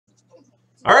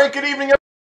All right, good evening.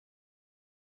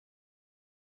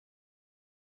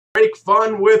 Break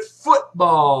fun with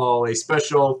football. A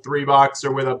special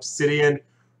 3-boxer with Obsidian,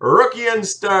 Rookie and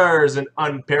Stars, and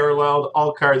Unparalleled.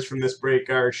 All cards from this break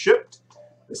are shipped.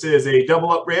 This is a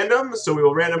double-up random, so we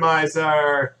will randomize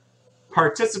our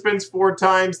participants 4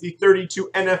 times, the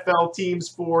 32 NFL teams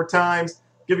 4 times.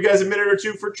 Give you guys a minute or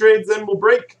two for trades, then we'll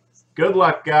break. Good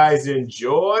luck, guys.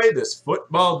 Enjoy this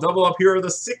football double-up. Here are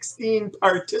the 16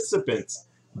 participants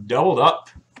doubled up.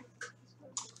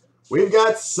 We've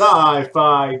got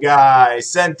Sci-Fi Guy,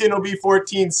 Santino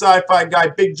B14, Sci-Fi Guy,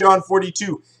 Big John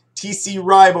 42, TC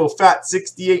Ribo, Fat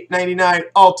 68.99,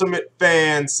 Ultimate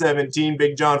Fan 17,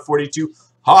 Big John 42,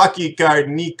 Hockey Card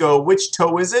Nico, which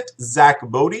toe is it? Zach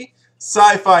Bodie,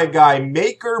 Sci-Fi Guy,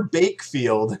 Maker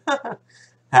Bakefield,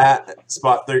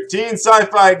 Spot 13,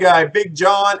 Sci-Fi Guy, Big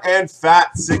John, and Fat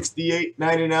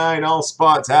 68.99. All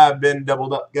spots have been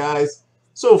doubled up, guys.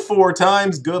 So 4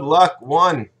 times, good luck.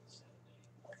 1,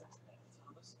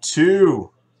 2,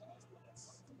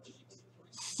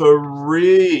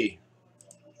 3,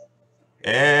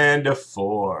 and a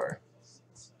 4.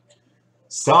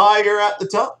 Sire at the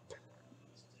top.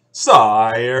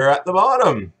 Sire at the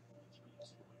bottom.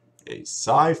 A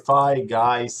Sci-Fi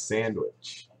Guy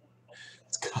sandwich.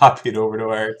 Let's copy it over to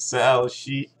our Excel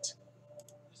sheet.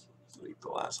 Delete the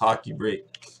last hockey break.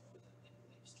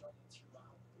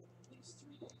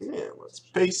 And let's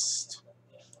paste.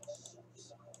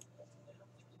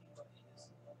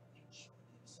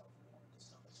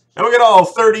 And we got all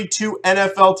 32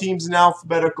 NFL teams in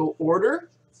alphabetical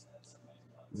order.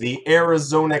 The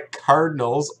Arizona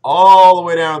Cardinals all the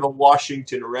way down to the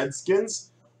Washington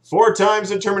Redskins. 4 times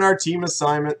determine our team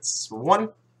assignments. 1,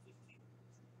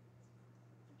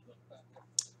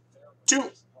 2,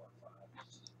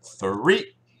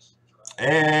 3,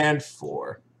 and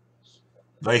 4.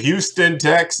 The Houston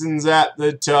Texans at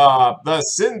the top. The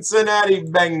Cincinnati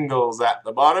Bengals at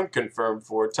the bottom. Confirmed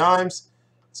 4 times.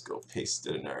 Let's go paste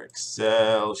it in our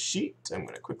Excel sheet. I'm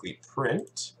going to quickly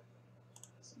print.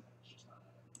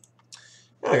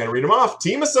 And I'm going to read them off.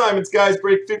 Team assignments, guys.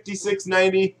 Break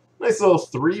 5690. Nice little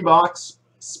 3-box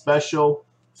special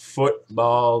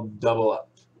football double up.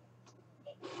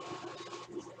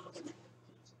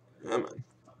 Come on.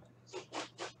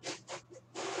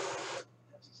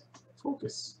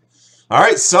 Focus. All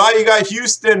right, you got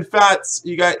Houston Fats.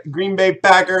 You got Green Bay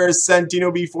Packers,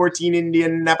 Santino B14,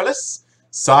 Indianapolis.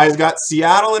 Sai's got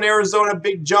Seattle and Arizona,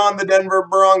 Big John, the Denver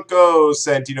Broncos,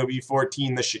 Santino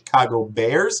B14, the Chicago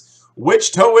Bears.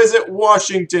 Which toe is it?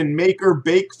 Washington. Maker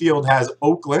Bakefield has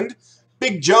Oakland.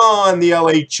 Big John, the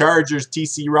LA Chargers,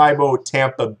 TC Ribo,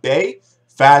 Tampa Bay.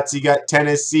 Fats, you got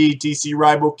Tennessee, TC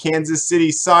Ribo, Kansas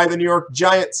City, Sai, the New York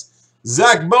Giants.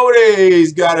 Zach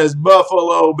Bodie's got his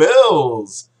Buffalo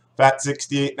Bills. Fat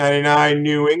 68.99,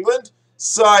 New England.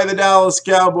 Sai, the Dallas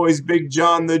Cowboys. Big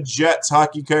John, the Jets.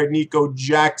 Hockey Card Nico,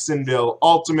 Jacksonville.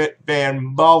 Ultimate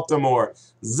Fan, Baltimore.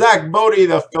 Zach Bodie,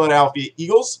 the Philadelphia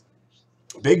Eagles.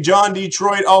 Big John,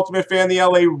 Detroit. Ultimate Fan, the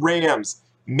LA Rams.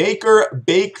 Maker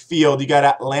Bakefield, you got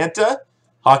Atlanta.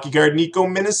 Hockey Card Nico,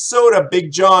 Minnesota.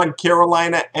 Big John,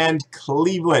 Carolina, and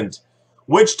Cleveland.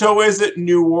 Which toe is it?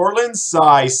 New Orleans.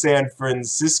 Sai, San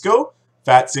Francisco.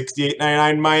 Fat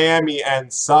 68.99 Miami,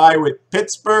 and Sai with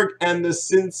Pittsburgh and the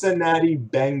Cincinnati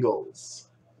Bengals.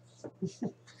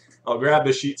 I'll grab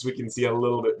the sheet so we can see a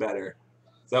little bit better.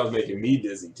 That was making me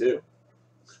dizzy too.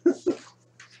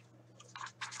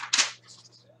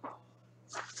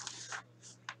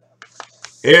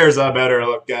 Here's a better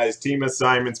look, guys. Team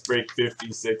assignments break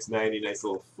 5690. Nice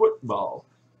little football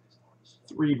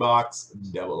 3-box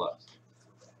double up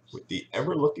with the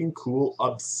ever looking cool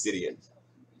Obsidian.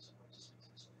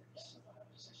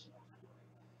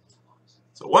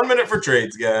 So 1 minute for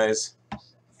trades, guys.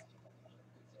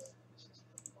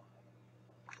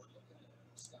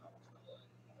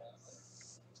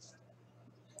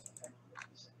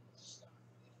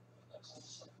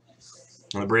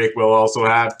 On the break, we'll also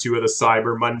have 2 of the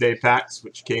Cyber Monday packs,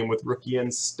 which came with Rookie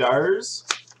and Stars.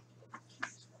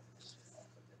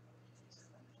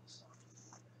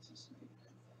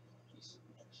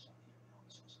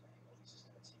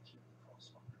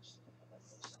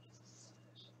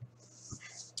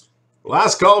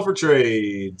 Last call for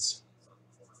trades.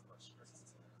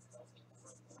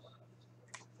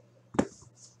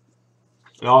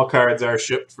 And all cards are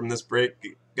shipped from this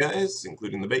break, guys,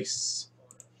 including the base.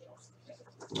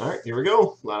 All right, here we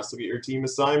go. Last look at your team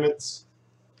assignments.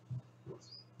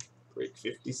 Break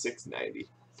 5690.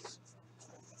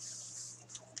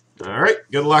 All right,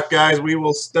 good luck, guys. We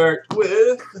will start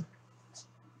with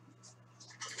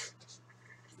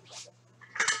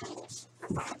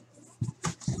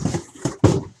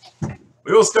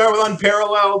We will start with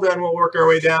Unparalleled, and we'll work our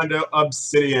way down to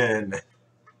Obsidian.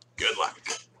 Good luck.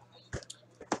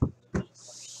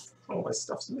 Oh, my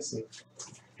stuff's missing.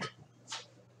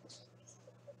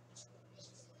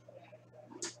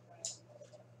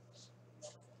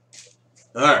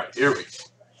 All right, here we go.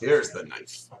 Here's the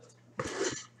knife.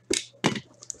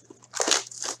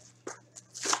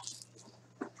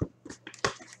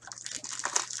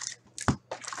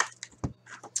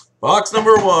 Box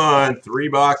number 1,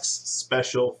 3-box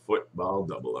special football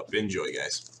double up. Enjoy,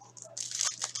 guys.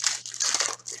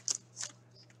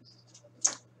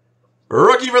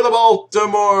 Rookie for the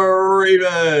Baltimore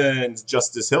Ravens,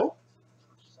 Justice Hill.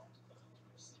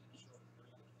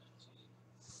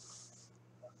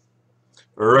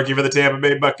 Rookie for the Tampa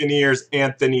Bay Buccaneers,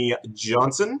 Anthony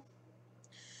Johnson.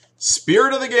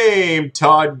 Spirit of the game,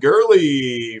 Todd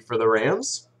Gurley for the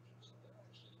Rams.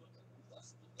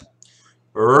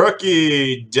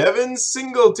 Rookie, Devin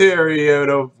Singletary out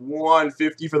of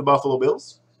 150 for the Buffalo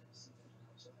Bills.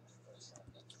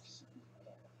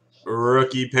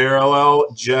 Rookie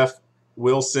parallel, Jeff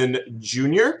Wilson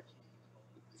Jr.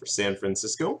 for San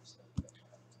Francisco.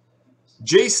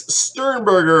 Jace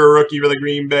Sternberger, rookie for the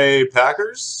Green Bay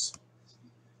Packers.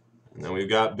 And then we've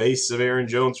got base of Aaron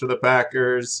Jones for the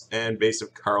Packers and base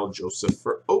of Carl Joseph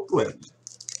for Oakland.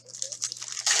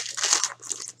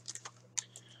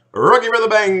 Rookie for the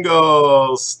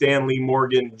Bengals, Stanley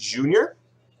Morgan Jr.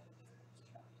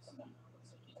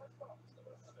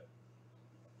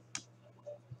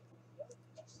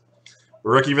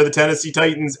 Rookie for the Tennessee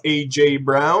Titans, A.J.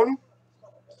 Brown.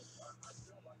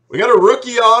 We got a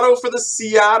rookie auto for the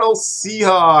Seattle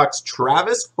Seahawks,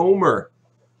 Travis Homer.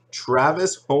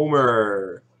 Travis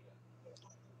Homer.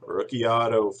 Rookie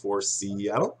auto for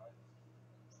Seattle.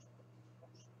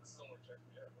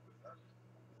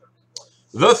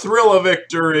 The thrill of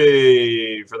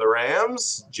victory for the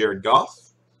Rams, Jared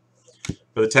Goff.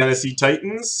 For the Tennessee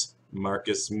Titans,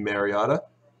 Marcus Mariota.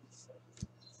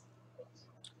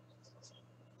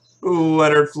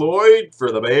 Leonard Floyd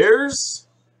for the Bears.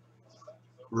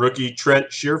 Rookie Trent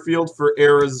Sherfield for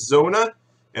Arizona.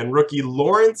 And rookie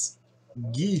Lawrence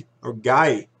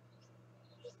Guy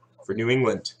for New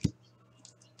England.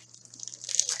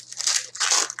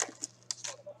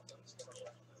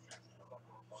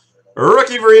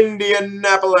 Rookie for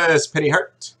Indianapolis, Penny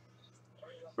Hart.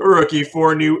 Rookie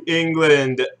for New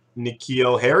England,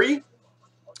 N'Keal Harry.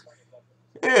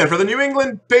 And for the New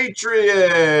England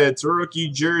Patriots, rookie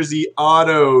jersey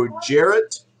auto,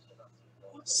 Jarrett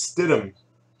Stidham.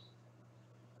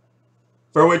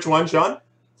 For which one, Sean?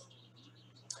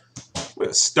 With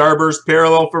a Starburst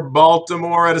parallel for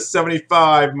Baltimore at a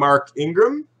 75, Mark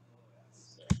Ingram.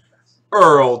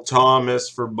 Earl Thomas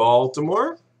for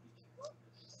Baltimore.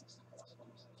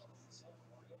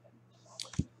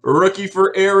 Rookie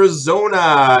for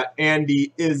Arizona,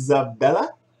 Andy Isabella.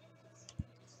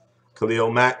 Khalil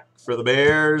Mack for the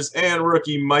Bears. And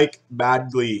rookie Mike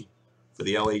Badgley for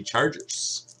the LA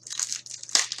Chargers.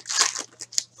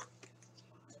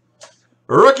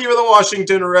 Rookie for the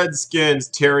Washington Redskins,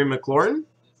 Terry McLaurin.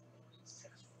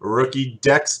 Rookie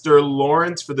Dexter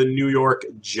Lawrence for the New York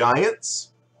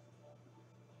Giants.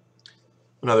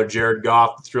 Another Jared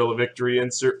Goff, Thrill of Victory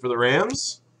insert for the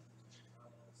Rams.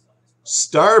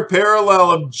 Star parallel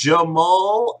of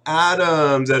Jamal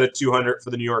Adams at a 200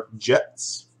 for the New York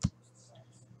Jets.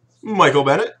 Michael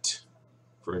Bennett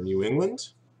for New England.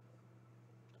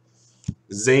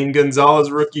 Zane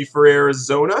Gonzalez, rookie for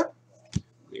Arizona.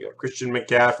 You got Christian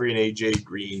McCaffrey and A.J.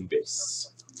 Green base.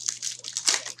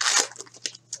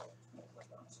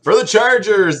 For the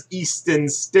Chargers, Easton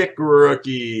Stick,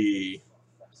 rookie.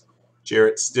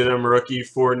 Jarrett Stidham, rookie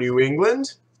for New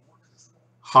England.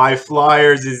 High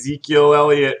Flyers, Ezekiel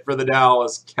Elliott for the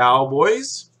Dallas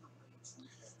Cowboys.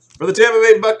 For the Tampa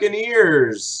Bay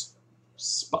Buccaneers,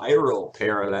 Spiral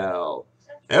parallel.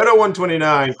 Out of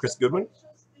 129, Chris Goodwin.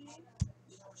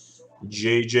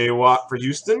 J.J. Watt for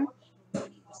Houston.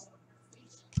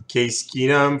 Case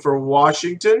Keenum for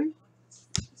Washington.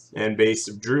 And base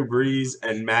of Drew Brees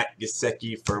and Matt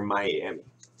Gesicki for Miami.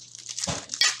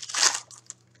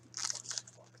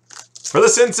 For the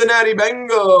Cincinnati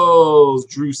Bengals,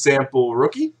 Drew Sample,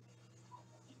 rookie.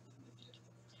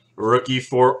 Rookie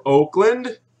for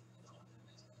Oakland,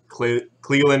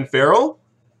 Cleveland Farrell.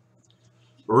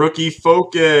 Rookie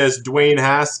Focus, Dwayne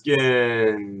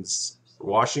Haskins,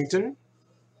 Washington.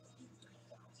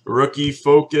 Rookie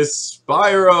Focus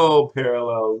Spiral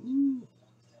parallel.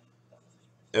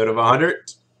 Out of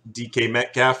 100, DK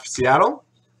Metcalf, Seattle.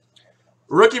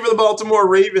 Rookie for the Baltimore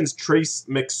Ravens, Trace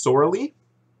McSorley.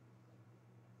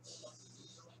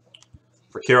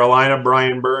 For Carolina,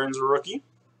 Brian Burns, rookie.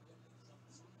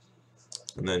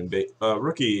 And then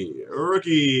rookie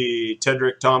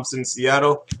Tedrick Thompson,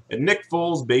 Seattle, and Nick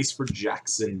Foles, base for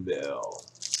Jacksonville.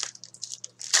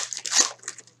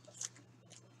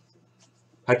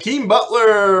 Hakeem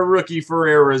Butler, rookie for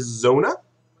Arizona.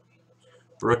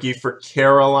 Rookie for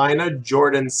Carolina,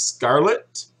 Jordan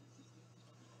Scarlett.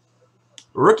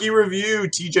 Rookie review,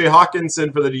 TJ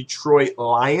Hawkinson for the Detroit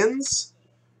Lions.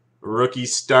 Rookie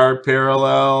star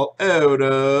parallel out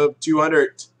of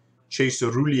 200, Chase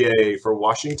Roulier for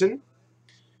Washington.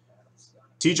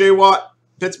 TJ Watt,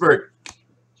 Pittsburgh.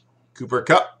 Cooper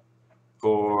Kupp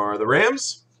for the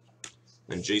Rams.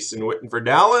 And Jason Witten for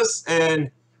Dallas.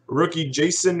 And rookie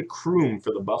Jason Kroom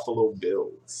for the Buffalo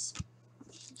Bills.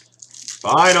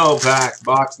 Final pack,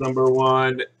 box number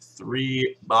 1,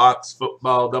 3-box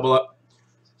football double up.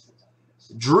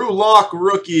 Drew Lock,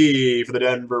 rookie for the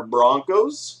Denver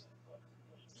Broncos.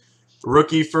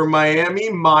 Rookie for Miami,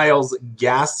 Myles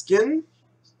Gaskin.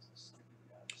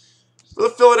 For the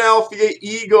Philadelphia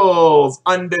Eagles,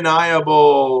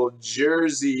 undeniable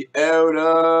jersey out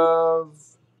of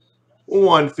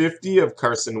 150 of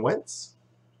Carson Wentz.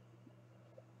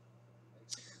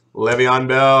 Le'Veon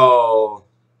Bell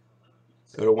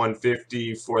out of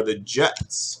 150 for the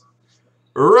Jets.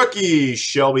 Rookie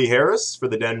Shelby Harris for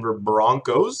the Denver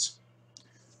Broncos.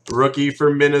 Rookie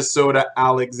for Minnesota,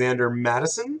 Alexander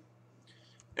Madison.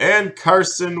 And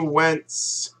Carson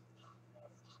Wentz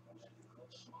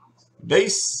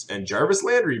base and Jarvis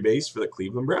Landry base for the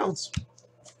Cleveland Browns.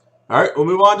 All right, we'll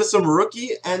move on to some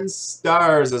rookie and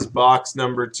stars as box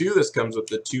number 2. This comes with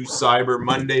the 2 Cyber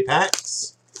Monday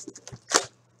packs.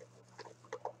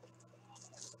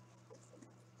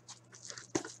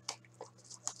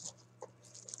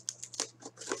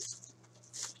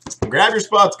 Grab your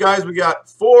spots, guys. We got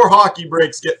 4 hockey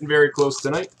breaks getting very close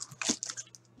tonight.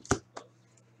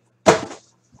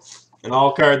 And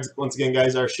all cards, once again,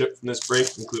 guys, are shipped from this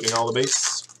break, including all the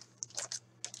base.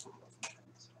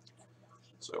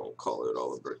 So I won't call it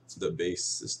all the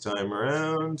base this time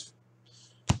around.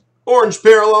 Orange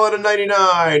parallel at a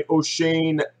 99,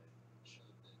 O'Shane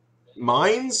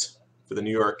Mines for the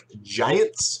New York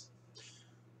Giants.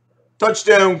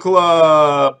 Touchdown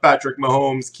Club, Patrick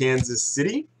Mahomes, Kansas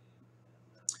City.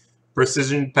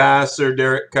 Precision passer,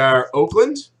 Derek Carr,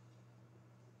 Oakland.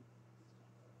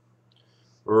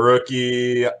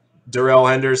 Rookie Darrell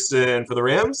Henderson for the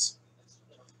Rams.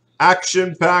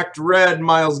 Action-packed red,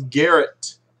 Myles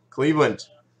Garrett, Cleveland.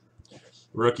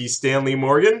 Rookie Stanley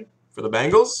Morgan for the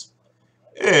Bengals.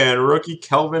 And rookie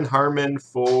Kelvin Harmon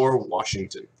for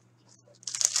Washington.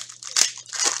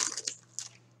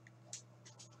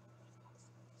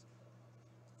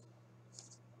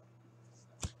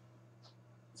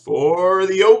 For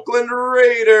the Oakland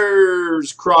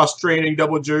Raiders, cross-training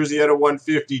double jersey out of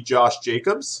 150, Josh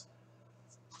Jacobs.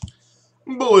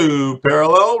 Blue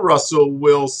parallel, Russell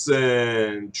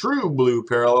Wilson. True blue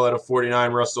parallel out of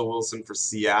 49, Russell Wilson for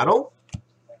Seattle.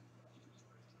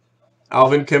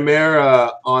 Alvin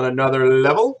Kamara on another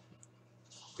level.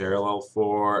 Parallel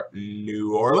for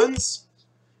New Orleans.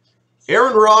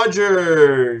 Aaron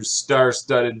Rodgers,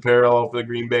 star-studded parallel for the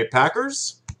Green Bay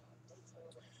Packers.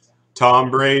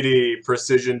 Tom Brady,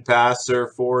 precision passer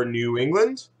for New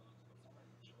England.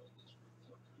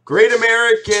 Great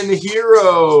American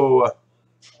Hero.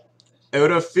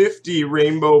 Out of 50,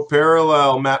 rainbow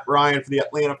parallel, Matt Ryan for the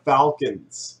Atlanta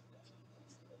Falcons.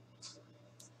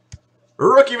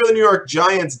 Rookie for the New York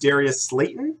Giants, Darius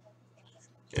Slayton.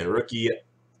 And rookie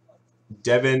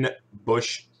Devin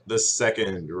Bush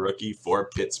II, rookie for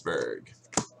Pittsburgh.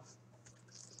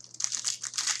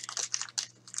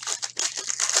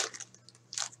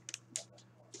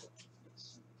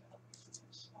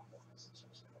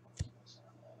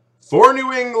 For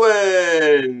New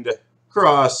England,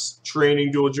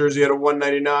 cross-training dual jersey out of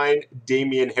 199,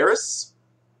 Damian Harris.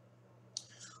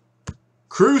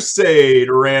 Crusade,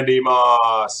 Randy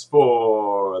Moss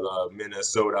for the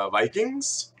Minnesota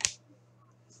Vikings.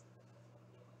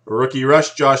 Rookie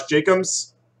rush, Josh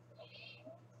Jacobs,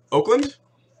 Oakland.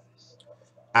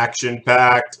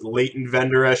 Action-packed, Leighton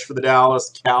Vander Esch for the Dallas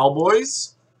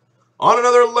Cowboys. On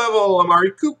another level,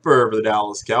 Amari Cooper for the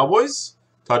Dallas Cowboys.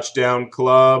 Touchdown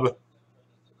Club,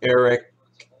 Eric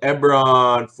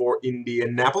Ebron for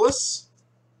Indianapolis.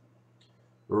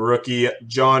 Rookie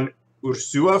John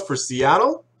Ursua for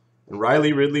Seattle. And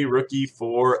Riley Ridley, rookie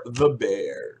for the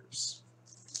Bears.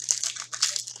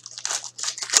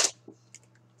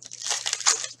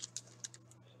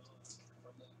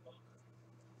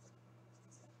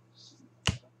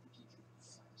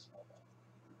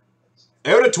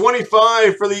 Out of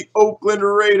 25 for the Oakland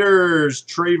Raiders,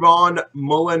 Trayvon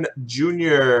Mullen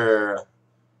Jr.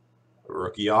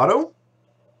 Rookie auto.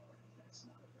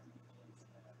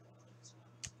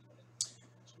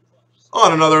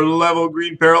 On another level,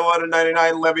 green parallel out of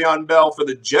 99, Le'Veon Bell for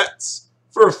the Jets.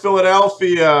 For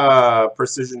Philadelphia,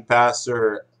 precision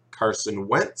passer Carson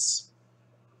Wentz.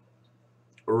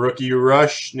 Rookie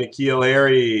rush, N'Keal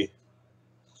Harry,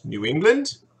 New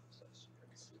England.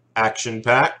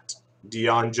 Action-packed,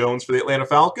 Deion Jones for the Atlanta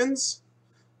Falcons.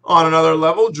 On another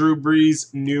level, Drew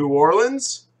Brees, New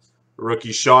Orleans.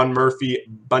 Rookie Sean Murphy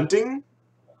Bunting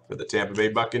for the Tampa Bay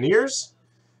Buccaneers.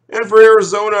 And for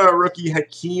Arizona, rookie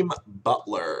Hakeem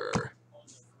Butler.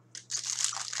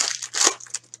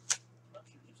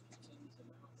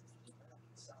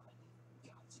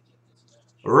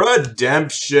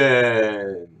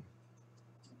 Redemption.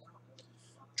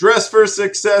 Dress for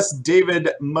Success,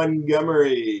 David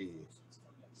Montgomery.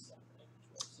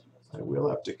 I will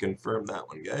have to confirm that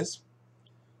one, guys.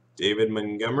 David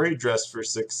Montgomery, Dress for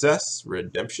Success,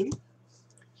 Redemption.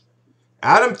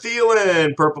 Adam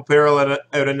Thielen, purple parallel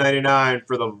out of 99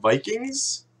 for the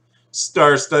Vikings.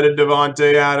 Star-studded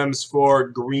Devontae Adams for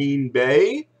Green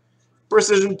Bay.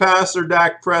 Precision passer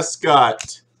Dak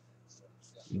Prescott,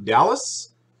 Dallas.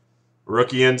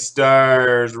 Rookie and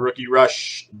Stars, rookie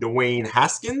rush Dwayne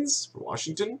Haskins for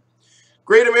Washington.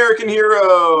 Great American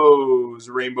Heroes,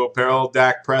 rainbow parallel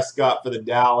Dak Prescott for the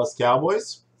Dallas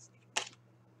Cowboys.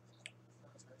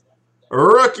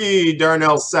 Rookie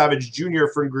Darnell Savage Jr.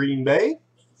 from Green Bay.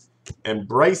 And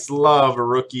Bryce Love, a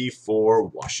rookie for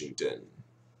Washington.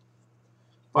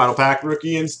 Final pack,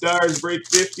 Rookie and Stars, break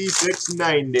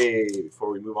 56.90.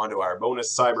 Before we move on to our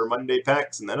bonus Cyber Monday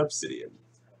packs and then Obsidian.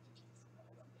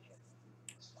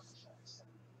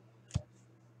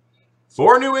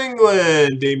 For New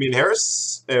England, Damian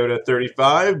Harris, out of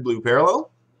 35, blue parallel.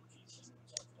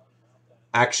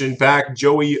 Action pack,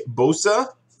 Joey Bosa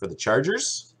for the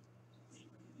Chargers.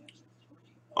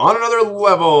 On another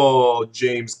level,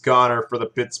 James Conner for the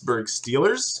Pittsburgh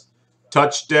Steelers.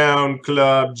 Touchdown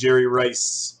Club, Jerry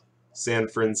Rice, San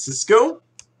Francisco.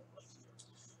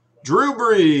 Drew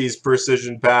Brees,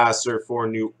 precision passer for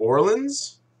New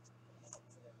Orleans.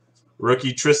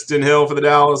 Rookie Tristan Hill for the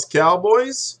Dallas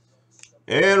Cowboys.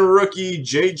 And rookie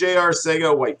J.J.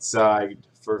 Arcega-Whiteside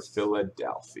for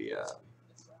Philadelphia.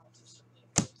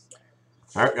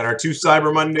 All right, got our 2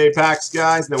 Cyber Monday packs,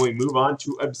 guys. Then we move on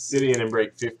to Obsidian and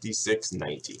break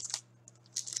 56.90.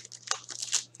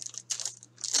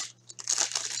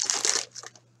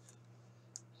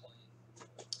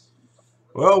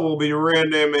 Well, we'll be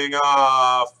randoming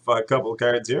off a couple of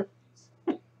cards here.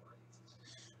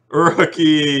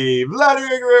 Rookie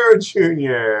Vladimir Guerrero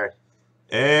Jr.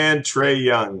 and Trey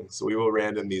Young. So we will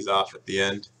random these off at the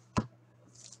end.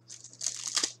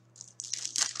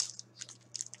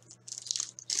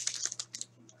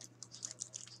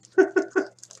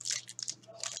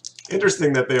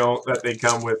 Interesting that they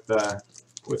come with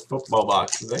football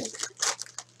boxes, eh?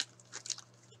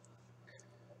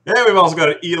 And we've also got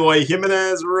an Eloy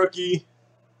Jimenez rookie.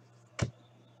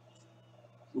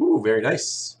 Ooh, very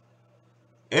nice.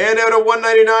 And out of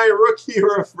 199, rookie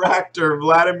refractor,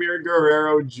 Vladimir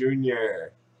Guerrero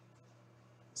Jr.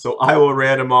 So I will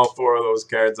random all 4 of those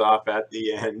cards off at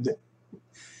the end.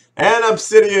 And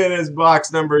Obsidian is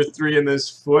box number 3 in this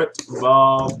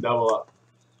football double up.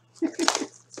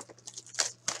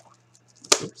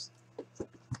 Oops.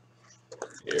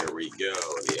 Here we go.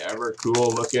 The ever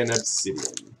cool looking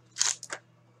Obsidian.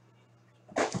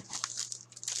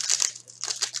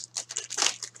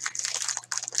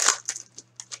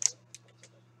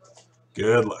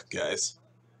 Good luck, guys.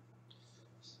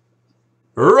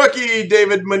 Rookie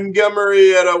David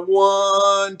Montgomery at a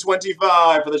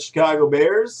 125 for the Chicago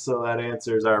Bears. So that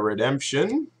answers our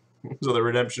redemption. So the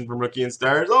redemption from Rookie and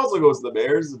Stars also goes to the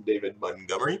Bears of David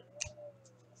Montgomery.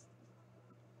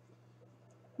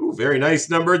 Ooh, very nice.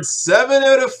 Numbered 7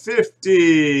 out of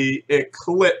 50.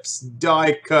 Eclipse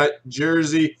die cut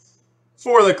jersey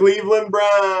for the Cleveland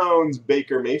Browns,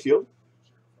 Baker Mayfield.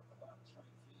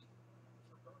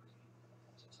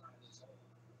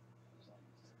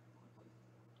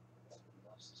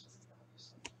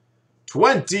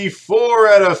 $24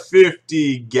 out of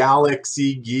 50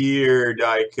 Galaxy Gear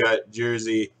die cut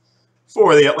jersey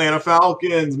for the Atlanta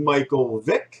Falcons, Michael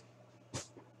Vick.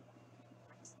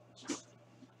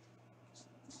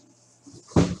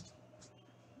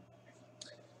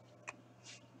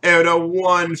 Out of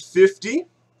 150,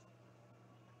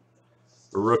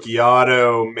 rookie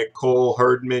auto, Mecole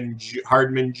Hardman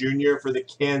Jr. for the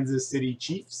Kansas City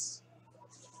Chiefs.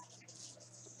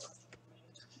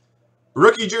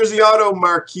 Rookie jersey auto,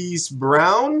 Marquise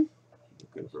Brown.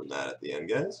 Confirm that at the end,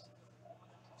 guys.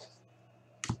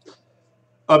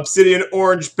 Obsidian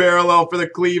orange parallel for the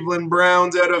Cleveland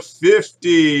Browns out of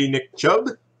 50, Nick Chubb.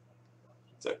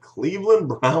 It's a Cleveland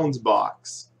Browns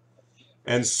box.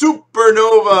 And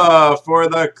Supernova for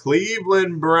the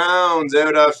Cleveland Browns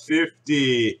out of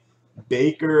 50.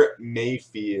 Baker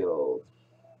Mayfield.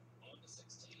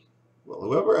 Well,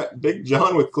 whoever, Big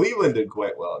John with Cleveland did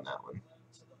quite well in that one.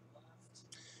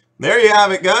 There you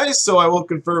have it, guys. So I will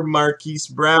confirm Marquise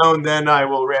Brown. Then I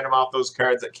will random off those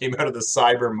cards that came out of the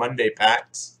Cyber Monday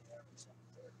packs.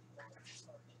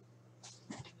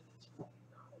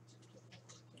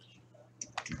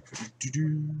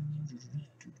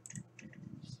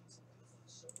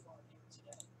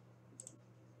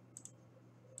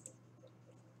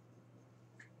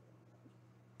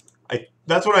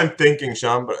 That's what I'm thinking,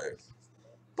 Sean,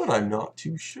 but I'm not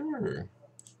too sure.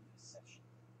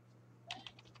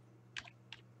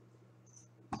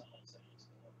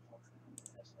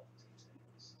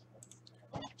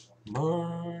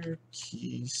 Marquise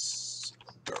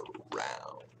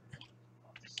Brown.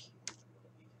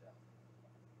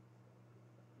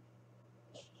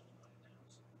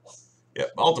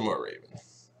 Yep, Baltimore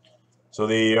Ravens. So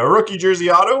the rookie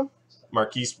jersey auto,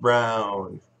 Marquise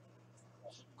Brown.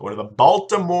 Going to the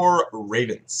Baltimore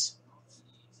Ravens.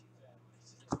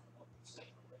 All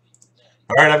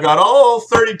right, I've got all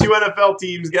 32 NFL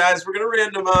teams, guys. We're going to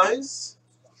randomize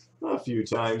a few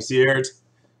times here.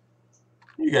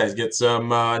 You guys get some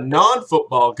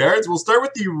non-football cards. We'll start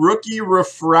with the rookie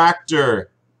refractor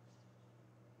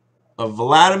of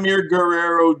Vladimir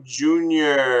Guerrero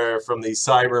Jr. from the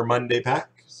Cyber Monday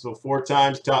pack. So 4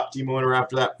 times, top team owner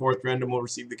after that 4th random will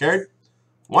receive the card.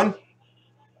 1.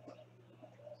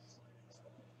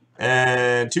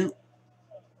 And 2.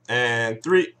 And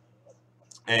 3.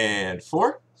 And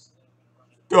 4.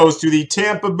 Goes to the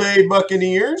Tampa Bay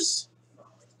Buccaneers.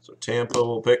 So Tampa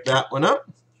will pick that one up.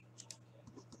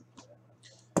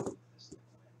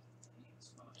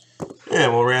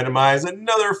 And we'll randomize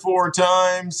another 4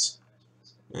 times.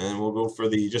 And we'll go for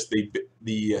the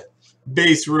the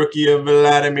base rookie of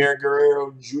Vladimir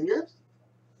Guerrero Jr.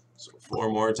 So 4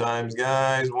 more times,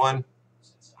 guys. 1,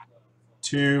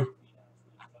 2,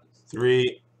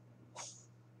 3,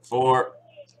 4.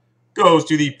 Goes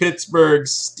to the Pittsburgh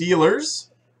Steelers.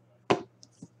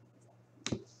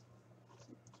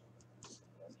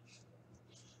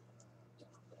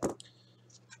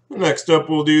 Next up,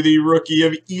 we'll do the rookie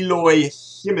of Eloy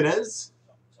Jimenez.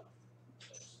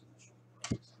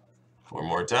 4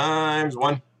 more times.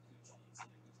 1,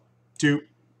 2,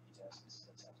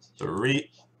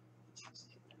 3,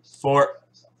 4.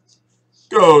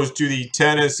 Goes to the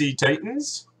Tennessee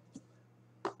Titans.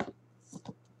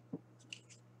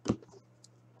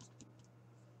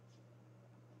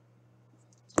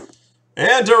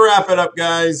 And to wrap it up,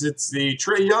 guys, it's the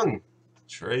Trae Young.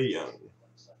 Trae Young.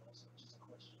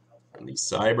 From the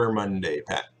Cyber Monday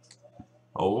pack.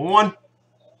 1,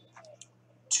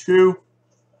 2,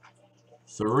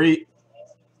 3,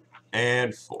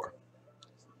 and 4.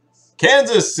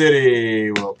 Kansas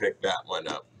City will pick that one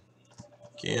up.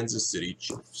 Kansas City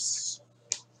Chiefs.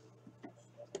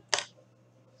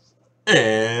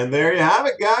 And there you have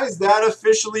it, guys. That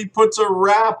officially puts a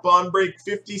wrap on break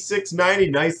 5690.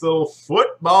 Nice little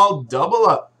football double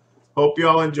up. Hope you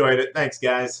all enjoyed it. Thanks,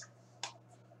 guys.